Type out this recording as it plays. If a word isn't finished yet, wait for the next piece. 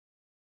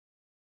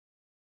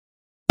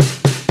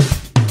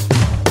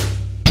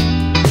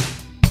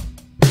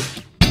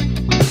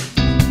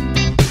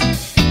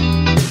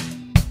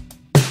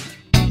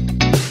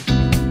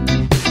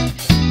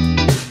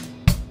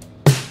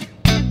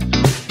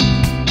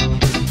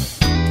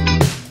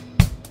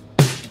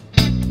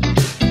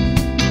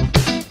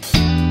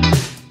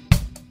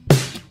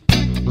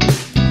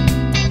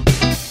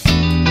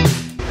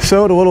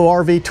So the little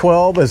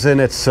RV-12 is in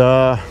its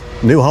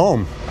new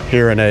home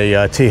here in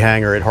a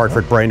T-hangar at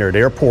Hartford Brainerd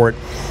Airport.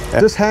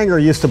 This hangar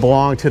used to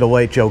belong to the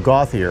late Joe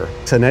Gauthier,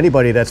 and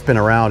anybody that's been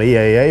around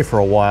EAA for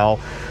a while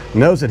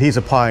knows that he's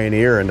a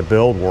pioneer in the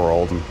build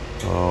world.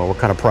 We're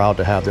kind of proud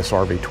to have this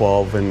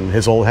RV-12 in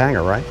his old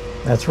hangar, right?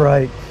 That's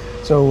right.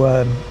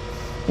 So,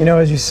 you know,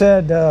 as you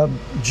said,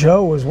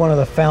 Joe was one of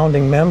the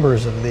founding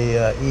members of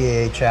the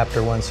EAA Chapter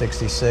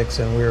 166,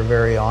 and we were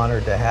very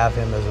honored to have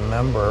him as a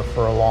member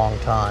for a long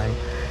time.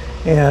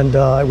 And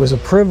it was a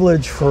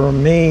privilege for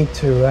me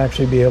to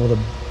actually be able to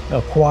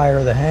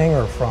acquire the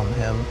hangar from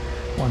him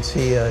once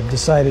he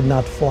decided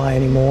not to fly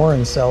anymore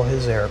and sell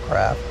his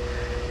aircraft.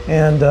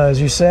 And as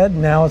you said,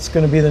 now it's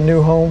going to be the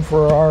new home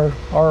for our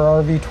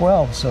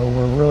RV-12, so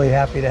we're really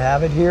happy to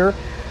have it here.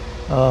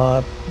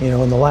 You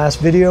know, in the last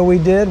video we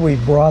did, we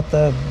brought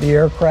the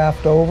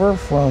aircraft over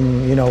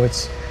from, you know,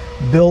 its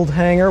build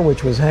hangar,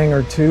 which was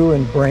Hangar 2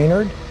 in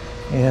Brainerd,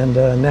 and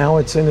now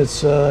it's in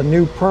its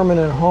new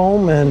permanent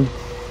home, and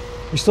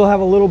we still have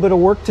a little bit of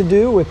work to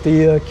do with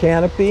the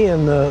canopy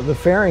and the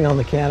fairing on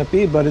the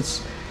canopy, but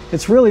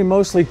it's really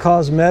mostly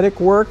cosmetic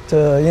work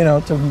to, you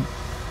know, to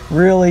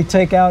really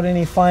take out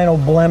any final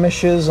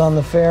blemishes on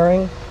the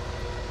fairing.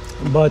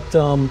 But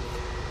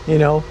you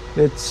know,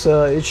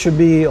 it should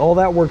be, all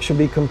that work should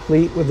be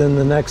complete within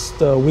the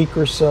next week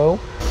or so.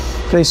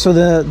 Okay, so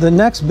the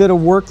next bit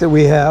of work that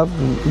we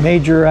have,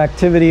 major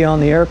activity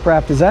on the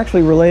aircraft, is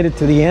actually related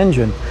to the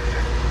engine.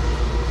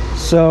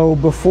 So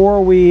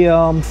before we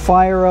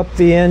fire up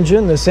the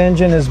engine, this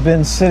engine has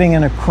been sitting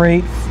in a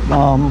crate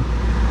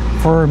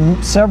for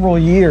several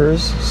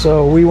years,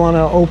 so we want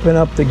to open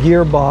up the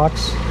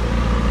gearbox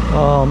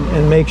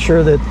and make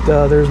sure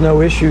that there's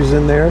no issues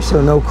in there,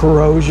 so no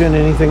corrosion,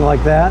 anything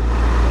like that.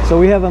 So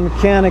we have a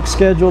mechanic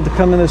scheduled to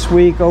come in this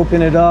week,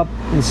 open it up,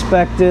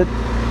 inspect it,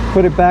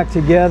 put it back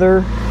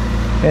together,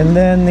 and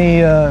then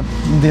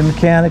the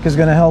mechanic is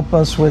going to help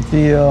us with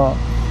the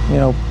you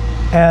know,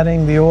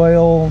 adding the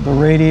oil, the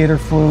radiator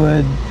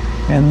fluid,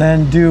 and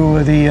then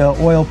do the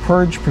oil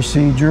purge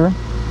procedure.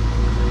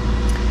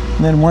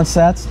 And then once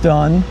that's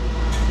done,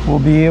 we'll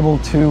be able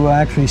to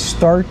actually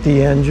start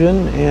the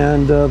engine,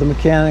 and the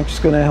mechanic's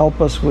going to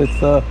help us with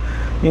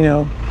you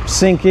know,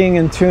 syncing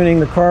and tuning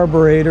the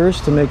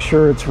carburetors to make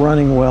sure it's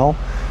running well.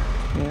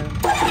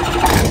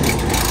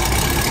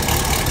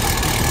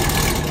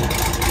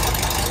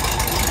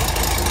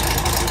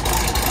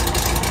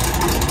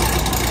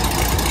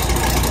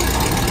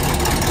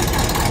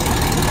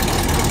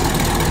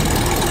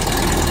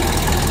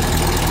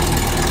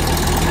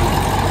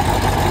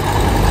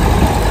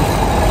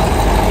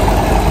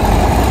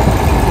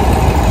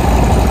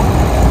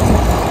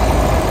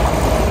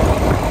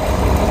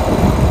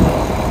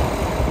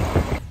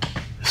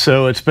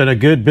 So it's been a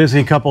good,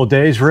 busy couple of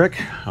days, Rick.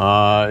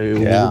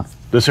 Yeah.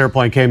 This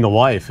airplane came to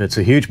life. It's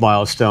a huge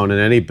milestone in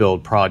any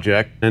build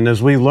project. And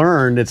as we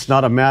learned, it's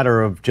not a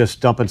matter of just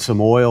dumping some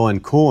oil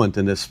and coolant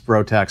in this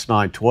Rotax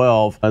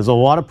 912. There's a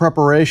lot of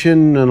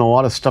preparation and a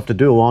lot of stuff to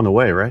do along the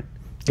way, right?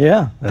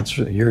 Yeah,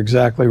 you're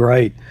exactly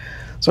right.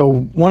 So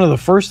one of the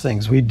first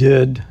things we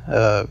did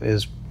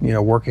is, you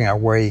know, working our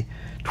way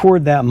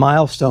toward that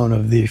milestone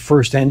of the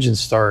first engine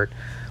start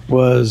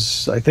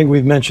was, I think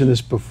we've mentioned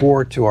this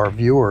before to our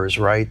viewers,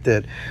 right,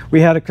 that we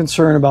had a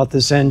concern about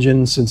this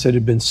engine since it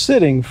had been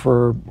sitting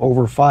for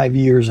over 5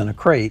 years in a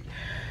crate.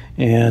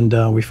 And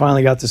we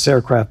finally got this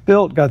aircraft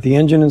built, got the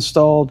engine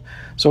installed,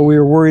 so we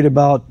were worried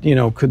about, you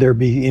know, could there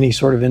be any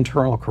sort of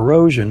internal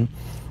corrosion.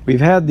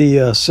 We've had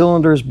the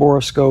cylinders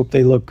borescoped,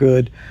 they look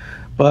good,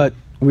 but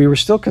we were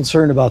still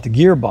concerned about the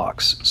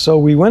gearbox. So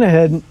we went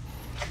ahead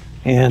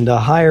and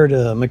hired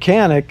a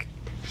mechanic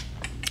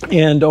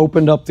and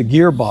opened up the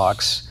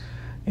gearbox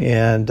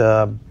and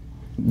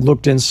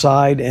looked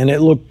inside, and it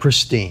looked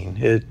pristine.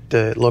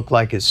 It looked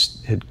like it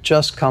had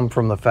just come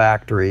from the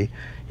factory,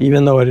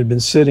 even though it had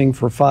been sitting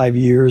for 5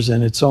 years,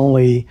 and it's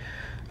only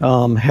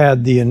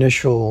had the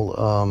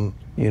initial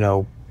you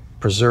know,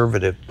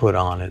 preservative put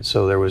on it,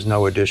 so there was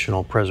no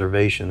additional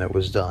preservation that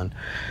was done.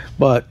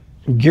 But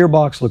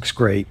gearbox looks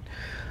great.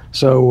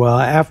 So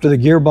after the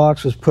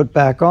gearbox was put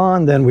back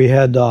on, then we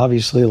had to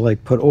obviously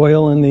like put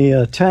oil in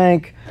the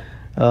tank,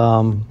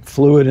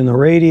 fluid in the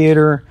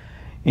radiator,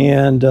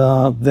 and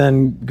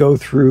then go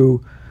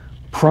through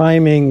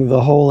priming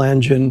the whole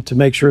engine to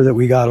make sure that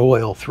we got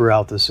oil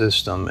throughout the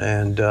system.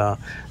 And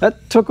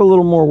that took a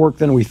little more work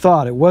than we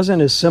thought. It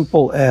wasn't as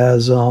simple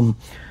as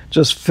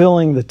just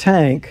filling the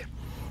tank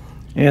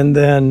and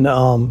then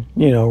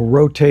you know,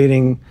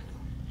 rotating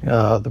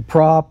the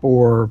prop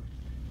or,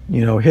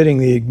 you know, hitting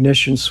the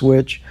ignition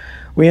switch.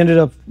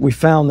 We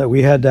found that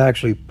we had to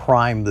actually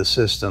prime the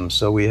system,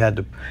 so we had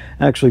to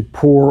actually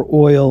pour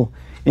oil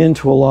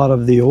into a lot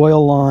of the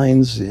oil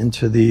lines,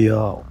 into the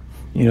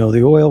you know,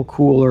 the oil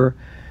cooler,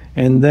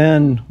 and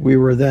then we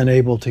were then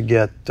able to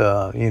get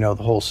you know,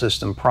 the whole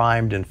system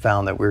primed, and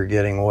found that we were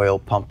getting oil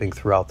pumping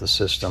throughout the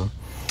system.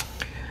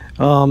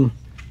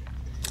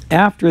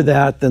 After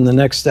that, then the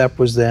next step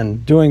was then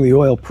doing the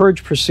oil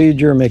purge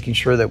procedure, making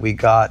sure that we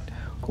got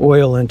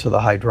oil into the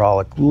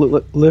hydraulic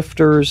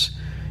lifters,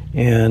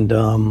 And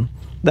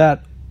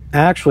that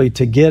actually,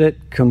 to get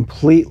it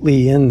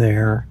completely in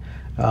there,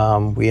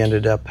 we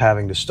ended up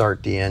having to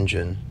start the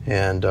engine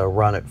and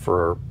run it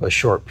for a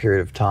short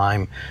period of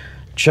time,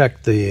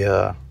 check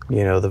the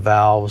the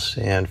valves,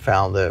 and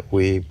found that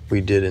we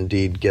did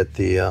indeed get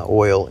the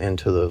oil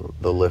into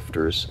the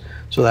lifters.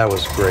 So that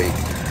was great.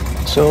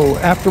 So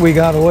after we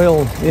got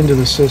oil into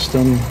the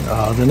system,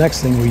 the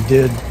next thing we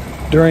did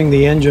during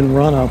the engine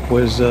run-up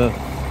was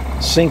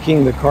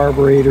syncing the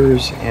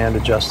carburetors and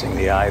adjusting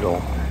the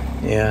idle.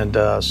 And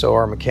so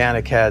our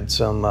mechanic had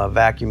some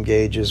vacuum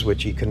gauges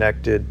which he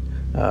connected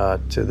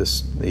to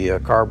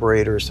the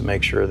carburetors to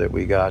make sure that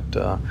we got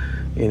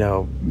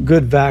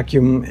good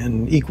vacuum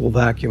and equal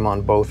vacuum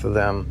on both of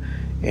them,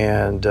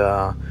 and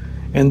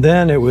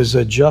then it was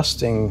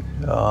adjusting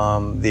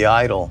the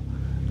idle.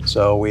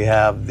 So we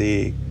have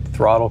the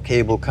throttle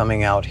cable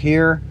coming out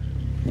here,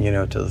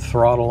 to the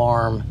throttle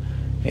arm,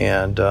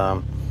 and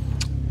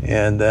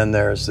then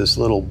there's this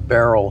little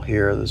barrel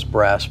here, this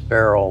brass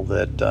barrel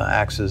that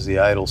acts as the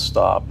idle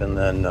stop, and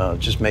then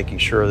just making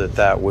sure that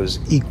that was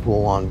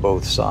equal on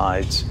both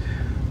sides,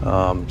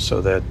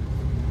 so that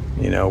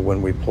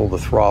when we pull the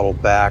throttle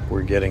back,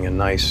 we're getting a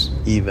nice,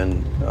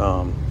 even,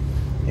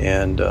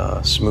 and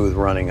smooth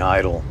running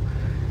idle.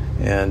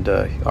 And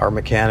our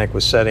mechanic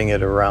was setting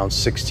it around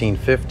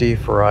 1650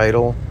 for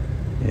idle.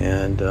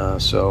 And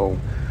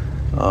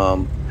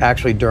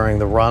actually during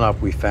the run-up,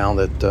 we found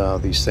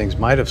that these things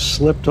might have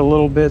slipped a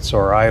little bit, so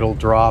our idle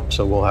dropped,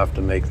 so we'll have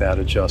to make that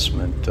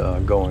adjustment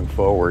going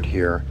forward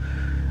here.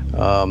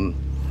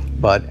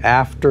 But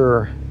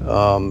after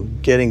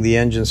getting the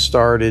engine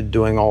started,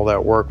 doing all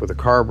that work with the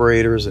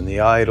carburetors and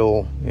the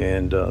idle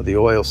and the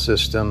oil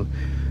system,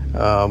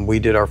 we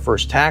did our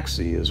first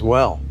taxi as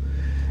well.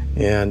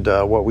 And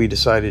what we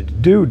decided to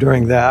do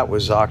during that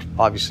was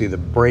obviously the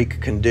brake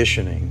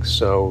conditioning.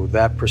 So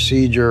that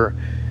procedure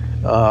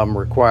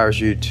requires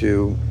you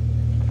to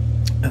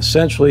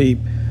essentially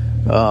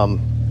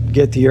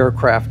get the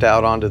aircraft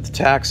out onto the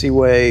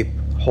taxiway,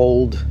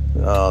 hold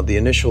the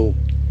initial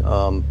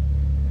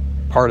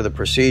part of the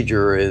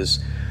procedure is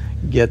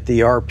get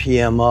the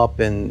RPM up,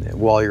 and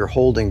while you're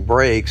holding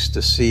brakes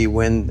to see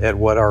at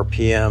what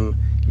RPM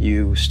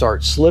you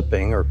start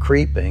slipping or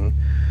creeping,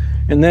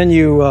 and then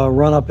you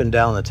run up and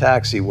down the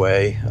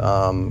taxiway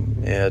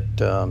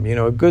at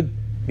a good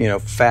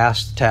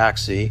fast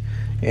taxi,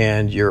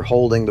 and you're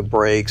holding the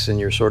brakes and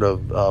you're sort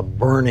of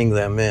burning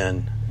them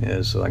in,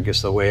 is I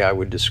guess the way I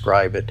would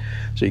describe it.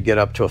 So you get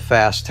up to a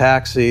fast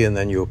taxi and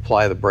then you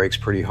apply the brakes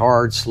pretty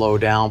hard, slow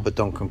down but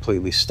don't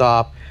completely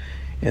stop,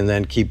 and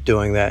then keep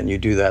doing that, and you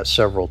do that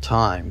several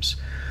times.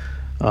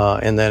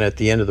 And then at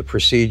the end of the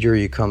procedure,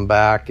 you come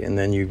back and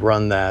then you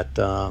run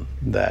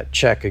that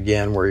check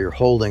again where you're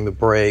holding the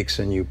brakes,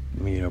 and you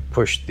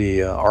push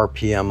the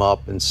RPM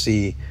up and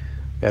see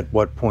at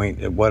what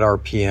point, at what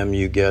RPM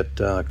you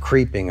get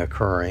creeping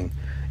occurring.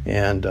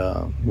 And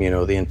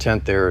the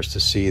intent there is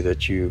to see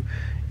that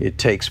it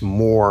takes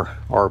more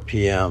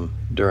RPM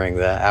during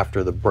that,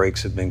 after the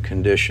brakes have been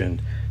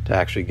conditioned, to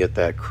actually get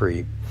that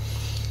creep.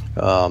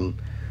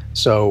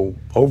 So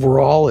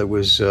overall, it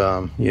was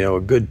a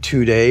good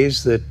 2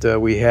 days that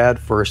we had,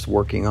 first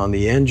working on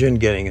the engine,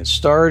 getting it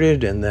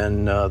started, and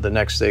then the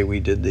next day we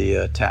did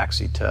the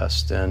taxi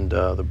test and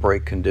the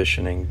brake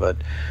conditioning. But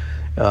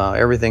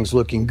everything's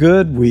looking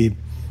good. We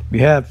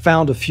have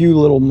found a few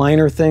little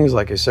minor things.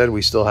 Like I said,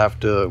 we still have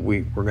to,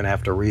 we're going to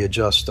have to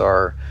readjust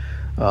our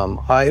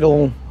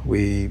idle.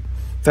 We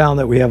found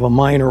that we have a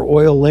minor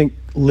oil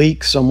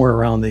leak somewhere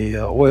around the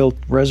oil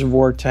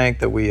reservoir tank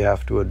that we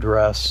have to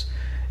address.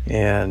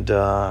 And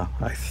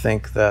I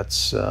think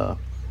that's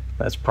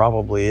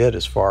probably it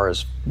as far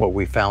as what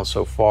we found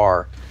so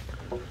far.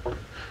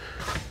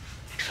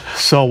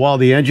 So while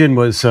the engine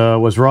was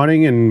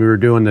running and we were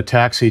doing the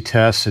taxi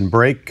tests and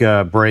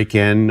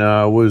break-in,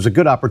 was a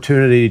good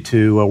opportunity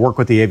to work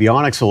with the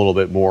avionics a little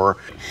bit more.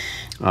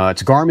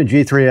 It's Garmin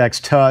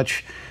G3X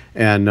Touch,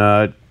 and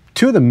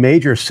two of the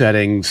major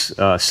settings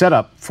set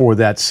up for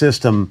that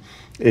system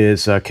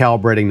is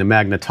calibrating the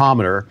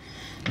magnetometer.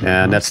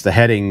 And that's the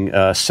heading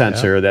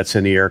sensor that's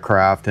in the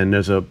aircraft, and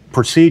there's a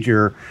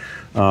procedure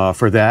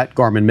for that.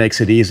 Garmin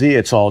makes it easy.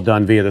 It's all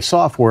done via the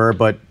software,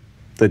 but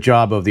the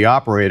job of the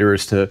operator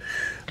is to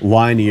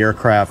line the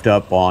aircraft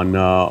up on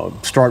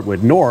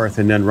startward north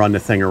and then run the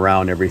thing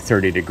around every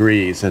 30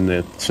 degrees, and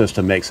the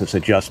system makes its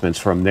adjustments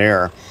from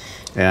there.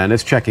 And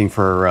it's checking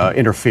for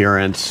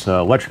interference,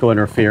 electrical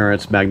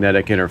interference,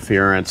 magnetic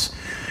interference.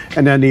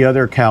 And then the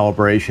other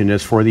calibration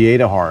is for the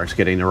ADAHRS,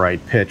 getting the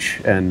right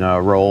pitch and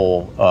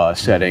roll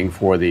setting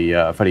for the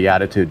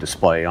attitude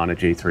display on a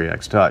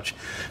G3X Touch.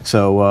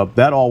 So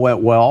that all went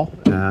well,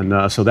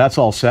 and so that's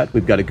all set.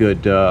 We've got a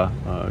good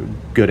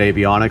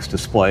avionics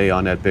display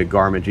on that big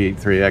Garmin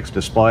G3X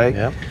display.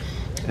 Yep.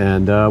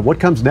 And what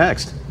comes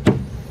next?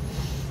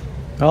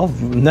 Well,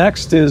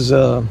 next is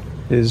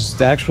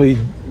actually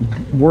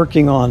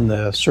working on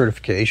the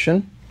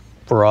certification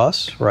for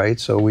us, right?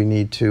 So we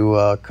need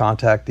to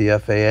contact the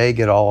FAA,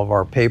 get all of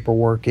our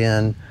paperwork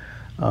in,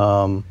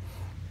 and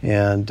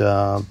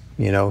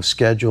you know,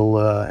 schedule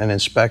an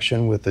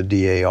inspection with the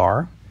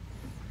DAR.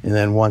 And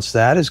then once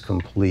that is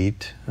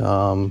complete,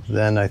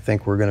 then I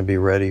think we're going to be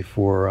ready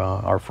for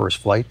our first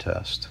flight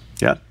test.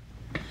 Yeah.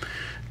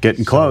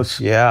 Getting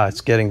close. Yeah,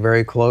 it's getting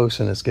very close,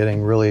 and it's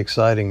getting really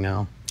exciting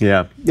now.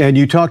 Yeah, and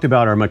you talked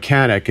about our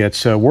mechanic.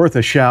 It's worth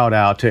a shout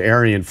out to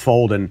Arian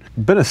Folden.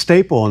 Been a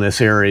staple in this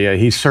area.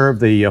 He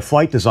served the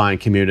flight design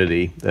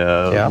community,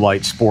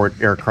 light sport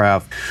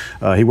aircraft.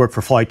 He worked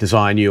for Flight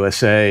Design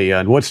USA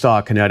in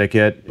Woodstock,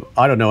 Connecticut.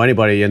 I don't know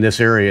anybody in this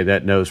area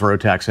that knows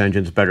Rotax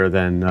engines better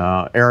than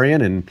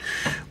Arian, and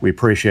we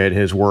appreciate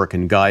his work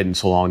and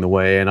guidance along the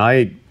way. And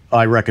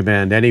I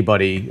recommend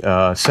anybody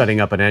setting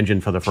up an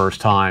engine for the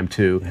first time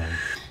to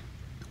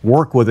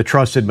work with a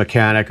trusted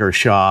mechanic or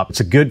shop.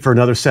 It's good for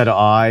another set of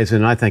eyes,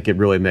 and I think it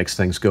really makes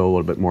things go a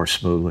little bit more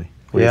smoothly.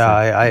 Yeah,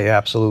 I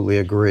absolutely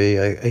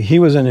agree. He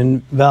was an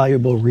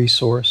invaluable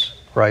resource,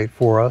 right,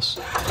 for us,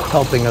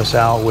 helping us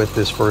out with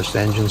this first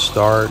engine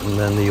start and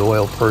then the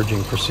oil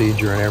purging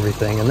procedure and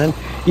everything. And then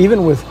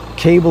even with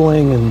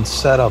cabling and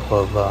setup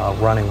of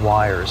running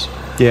wires,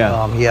 he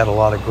had a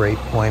lot of great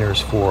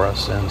pointers for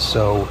us. And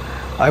so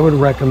I would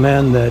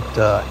recommend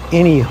that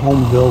any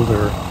home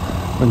builder,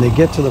 when they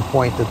get to the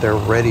point that they're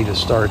ready to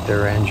start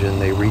their engine,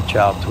 they reach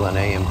out to an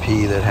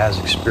A&P that has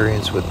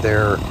experience with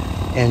their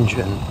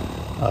engine,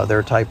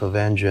 their type of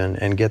engine,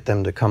 and get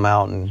them to come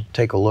out and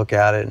take a look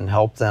at it and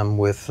help them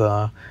with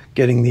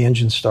getting the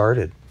engine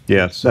started.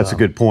 Yeah, that's a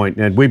good point.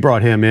 And we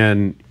brought him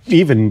in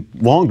even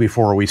long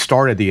before we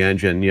started the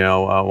engine. You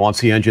know, once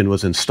the engine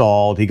was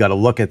installed, he got a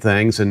look at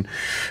things and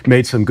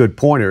made some good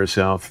pointers.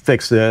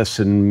 Fix this,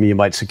 and you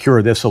might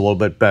secure this a little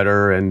bit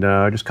better, and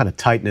just kind of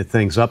tighten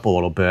things up a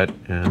little bit.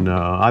 And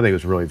I think it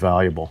was really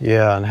valuable.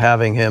 Yeah, and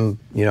having him,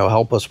 you know,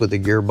 help us with the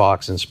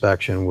gearbox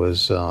inspection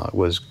was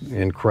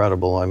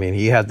incredible. I mean,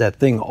 he had that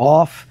thing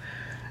off.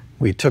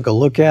 We took a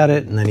look at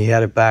it, and then he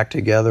had it back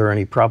together, and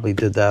he probably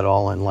did that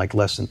all in like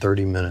less than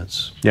 30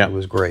 minutes. Yeah. It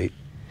was great.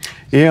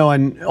 You know,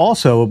 and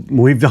also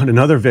we've done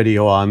another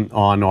video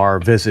on our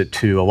visit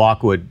to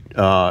Lockwood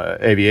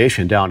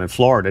Aviation down in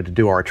Florida to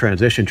do our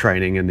transition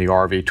training in the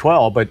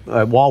RV-12.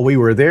 But while we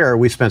were there,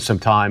 we spent some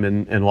time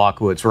in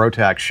Lockwood's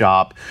Rotax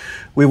shop.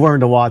 We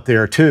learned a lot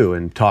there too,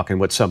 and talking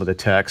with some of the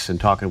techs and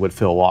talking with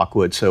Phil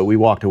Lockwood. So we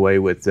walked away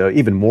with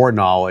even more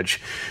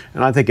knowledge,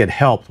 and I think it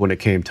helped when it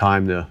came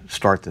time to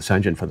start this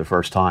engine for the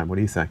first time. What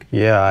do you think?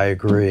 Yeah, I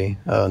agree.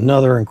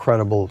 Another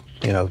incredible,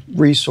 you know,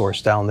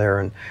 resource down there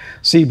in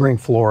Sebring,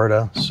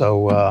 Florida.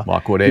 So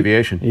Lockwood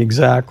Aviation.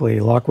 Exactly,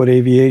 Lockwood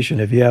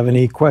Aviation. If you have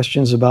any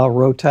questions about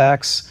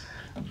Rotax,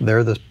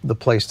 they're the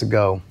place to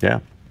go. Yeah.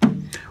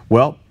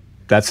 Well,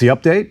 that's the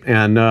update,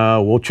 and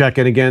we'll check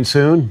in again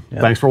soon. Yep.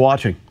 Thanks for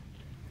watching.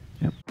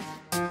 Yep.